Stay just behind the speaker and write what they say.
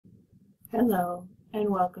Hello, and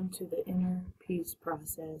welcome to the Inner Peace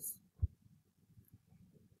Process.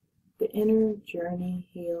 The Inner Journey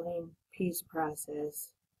Healing Peace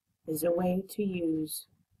Process is a way to use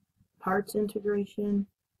parts integration,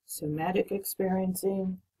 somatic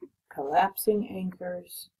experiencing, collapsing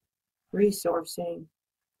anchors, resourcing,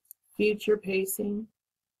 future pacing,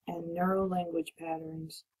 and neuro-language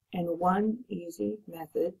patterns in one easy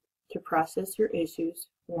method to process your issues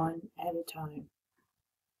one at a time.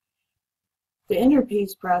 The inner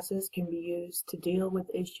peace process can be used to deal with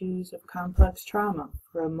issues of complex trauma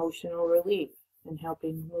for emotional relief and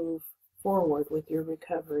helping move forward with your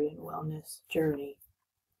recovery and wellness journey.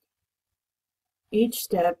 Each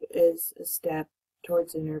step is a step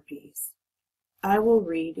towards inner peace. I will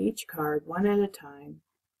read each card one at a time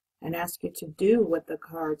and ask you to do what the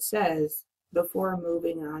card says before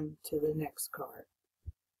moving on to the next card.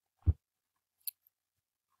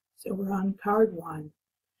 So we're on card 1.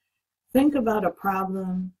 Think about a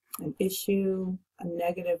problem, an issue, a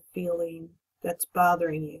negative feeling that's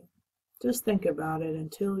bothering you. Just think about it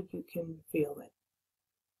until you can feel it.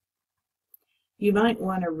 You might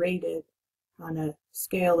want to rate it on a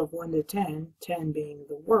scale of 1 to 10, 10 being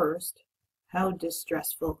the worst, how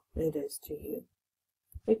distressful it is to you.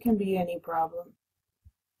 It can be any problem.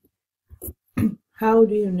 How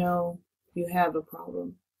do you know you have a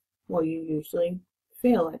problem? Well, you usually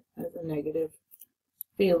feel it as a negative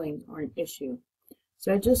feeling or an issue.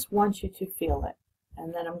 So I just want you to feel it,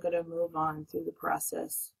 and then I'm going to move on through the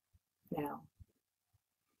process now.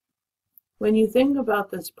 When you think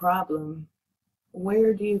about this problem,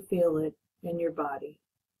 where do you feel it in your body?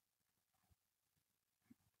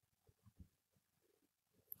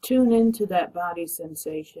 Tune into that body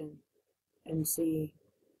sensation and see,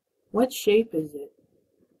 what shape is it?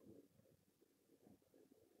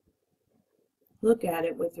 Look at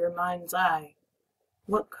it with your mind's eye.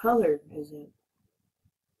 What color is it?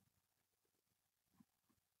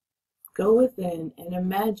 Go within and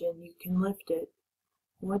imagine you can lift it.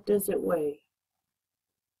 What does it weigh?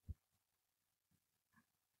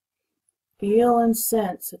 Feel and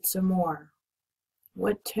sense it some more.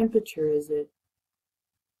 What temperature is it?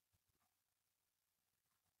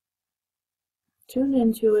 Tune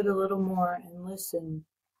into it a little more and listen.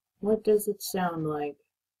 What does it sound like?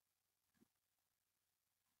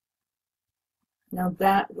 Now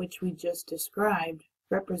that which we just described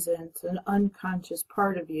represents an unconscious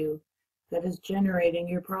part of you that is generating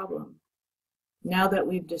your problem. Now that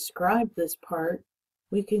we've described this part,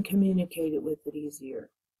 we can communicate it with it easier.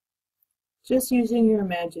 Just using your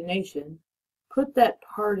imagination, put that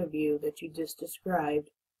part of you that you just described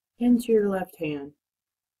into your left hand.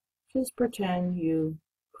 Just pretend you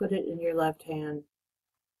put it in your left hand.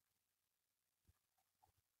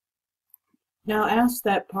 Now ask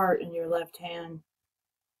that part in your left hand,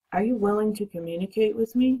 are you willing to communicate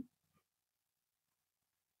with me?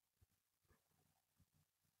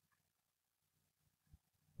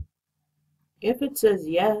 If it says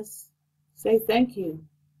yes, say thank you.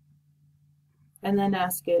 And then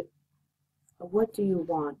ask it, what do you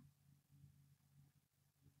want?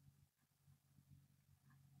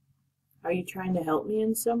 Are you trying to help me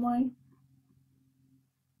in some way?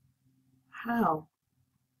 How?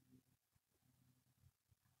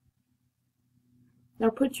 Now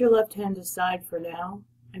put your left hand aside for now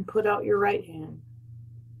and put out your right hand.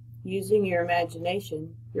 Using your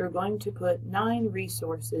imagination, you're going to put 9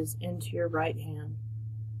 resources into your right hand.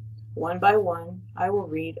 One by one, I will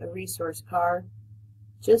read a resource card.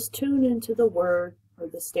 Just tune into the word or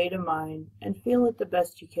the state of mind and feel it the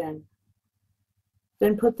best you can.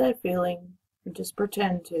 Then put that feeling, or just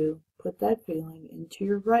pretend to put that feeling into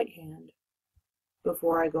your right hand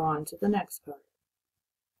before I go on to the next card.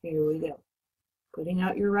 Here we go. Putting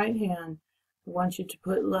out your right hand, I want you to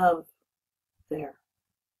put love there.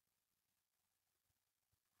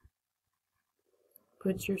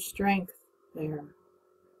 Put your strength there.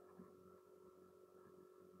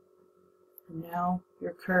 And now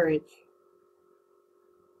your courage.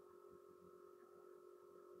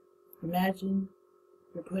 Imagine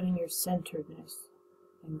you're putting your centeredness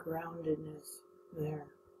and groundedness there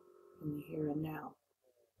in the here and now.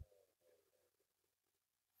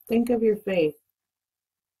 Think of your faith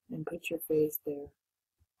and put your faith there.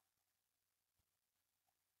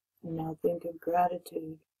 And now think of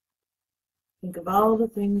gratitude. Think of all the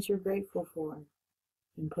things you're grateful for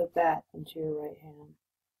and put that into your right hand.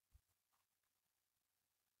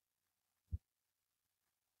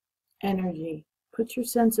 Energy. Put your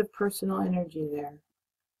sense of personal energy there.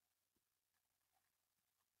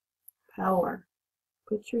 Power.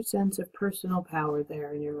 Put your sense of personal power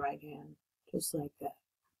there in your right hand, just like that.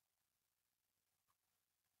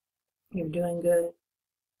 You're doing good.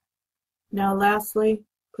 Now lastly,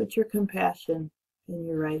 put your compassion in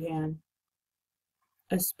your right hand,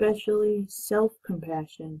 especially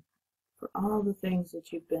self-compassion for all the things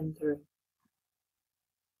that you've been through.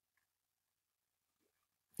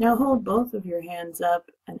 Now hold both of your hands up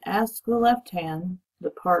and ask the left hand,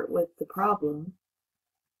 the part with the problem,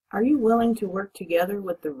 are you willing to work together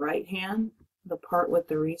with the right hand, the part with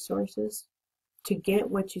the resources, to get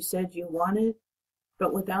what you said you wanted,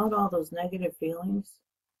 but without all those negative feelings?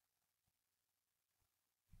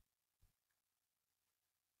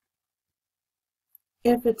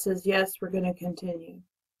 If it says yes, we're going to continue.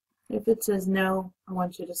 If it says no, I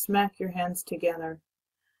want you to smack your hands together,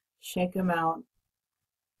 shake them out,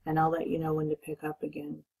 and I'll let you know when to pick up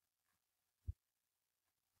again.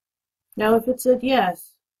 Now, if it said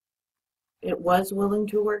yes, it was willing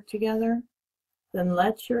to work together, then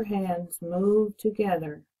let your hands move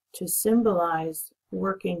together to symbolize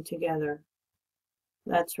working together.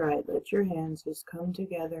 That's right, let your hands just come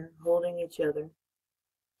together, holding each other,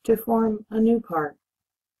 to form a new part.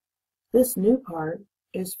 This new part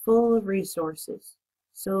is full of resources,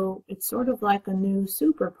 so it's sort of like a new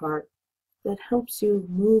super part that helps you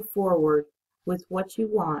move forward with what you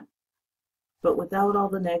want, but without all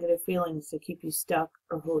the negative feelings that keep you stuck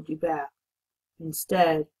or hold you back.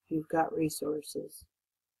 Instead, you've got resources.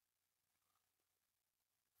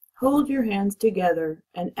 Hold your hands together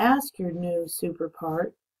and ask your new super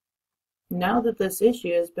part, now that this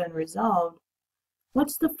issue has been resolved,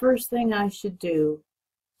 what's the first thing I should do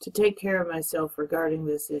to take care of myself regarding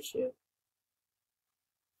this issue?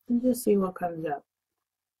 And just see what comes up.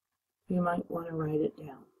 You might want to write it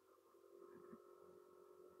down.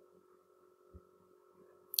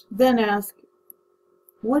 Then ask,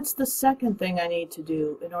 what's the second thing I need to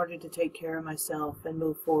do in order to take care of myself and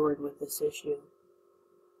move forward with this issue?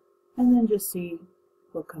 And then just see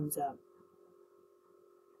what comes up.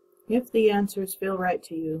 If the answers feel right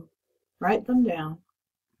to you, write them down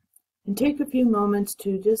and take a few moments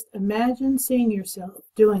to just imagine seeing yourself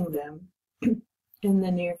doing them in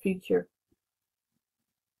the near future.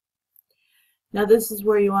 Now this is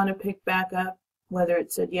where you want to pick back up, whether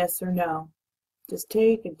it said yes or no. Just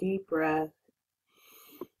take a deep breath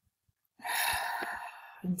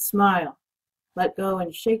and smile. Let go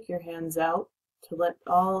and shake your hands out to let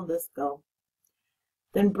all of this go.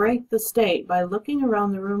 Then break the state by looking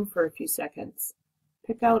around the room for a few seconds.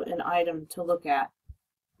 Pick out an item to look at.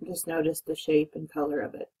 Just notice the shape and color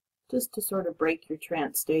of it, just to sort of break your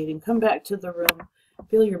trance state and come back to the room.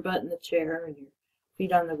 Feel your butt in the chair and your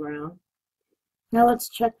feet on the ground. Now let's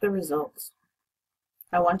check the results.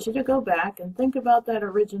 I want you to go back and think about that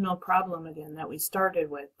original problem again that we started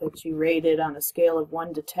with, that you rated on a scale of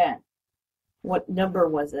 1 to 10. What number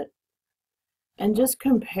was it? And just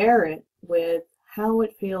compare it with how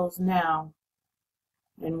it feels now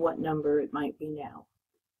and what number it might be now.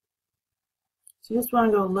 So you just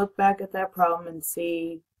want to go look back at that problem and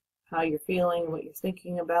see how you're feeling, what you're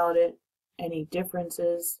thinking about it, any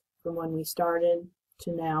differences from when we started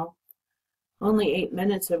to now. Only 8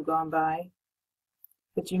 minutes have gone by,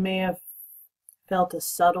 but you may have felt a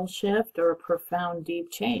subtle shift or a profound,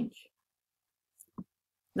 deep change.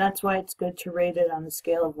 That's why it's good to rate it on a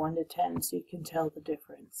scale of 1 to 10 so you can tell the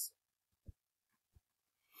difference.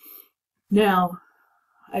 Now,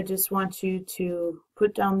 I just want you to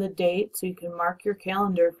put down the date so you can mark your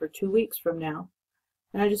calendar for 2 weeks from now.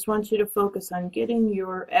 And I just want you to focus on getting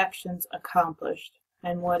your actions accomplished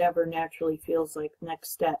and whatever naturally feels like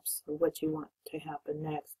next steps or what you want to happen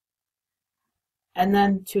next. And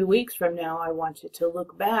then 2 weeks from now, I want you to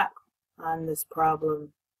look back on this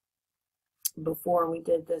problem before we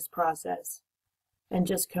did this process and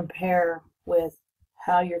just compare with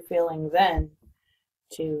how you're feeling then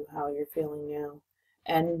to how you're feeling now,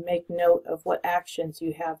 and make note of what actions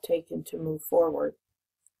you have taken to move forward.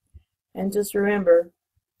 And just remember,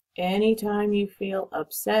 anytime you feel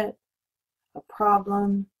upset, a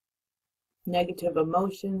problem, negative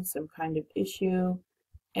emotion, some kind of issue,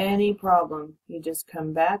 any problem, you just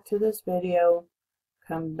come back to this video,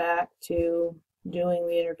 come back to doing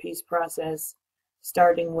the inner peace process,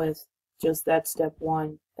 starting with just that step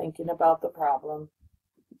 1, thinking about the problem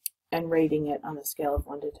and rating it on a scale of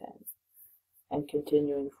 1 to 10 and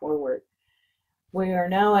continuing forward. We are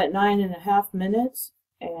now at 9.5 minutes,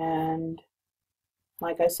 and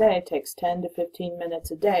like I say, it takes 10 to 15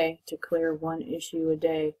 minutes a day to clear 1 issue a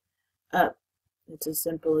day up. It's as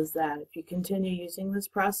simple as that. If you continue using this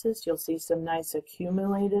process, you'll see some nice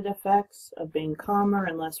accumulated effects of being calmer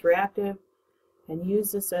and less reactive, and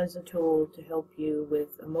use this as a tool to help you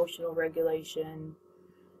with emotional regulation,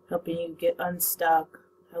 helping you get unstuck,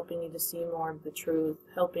 helping you to see more of the truth,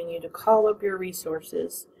 helping you to call up your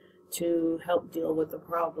resources to help deal with the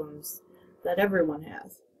problems that everyone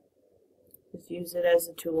has. Just use it as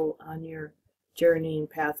a tool on your journey and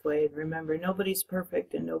pathway. And remember, nobody's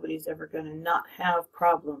perfect and nobody's ever going to not have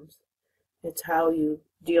problems. It's how you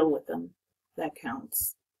deal with them that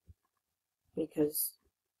counts, because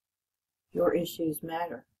your issues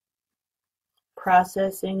matter.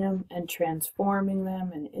 Processing them and transforming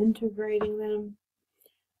them and integrating them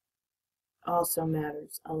also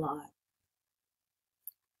matters a lot.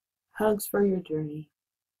 Hugs for your journey.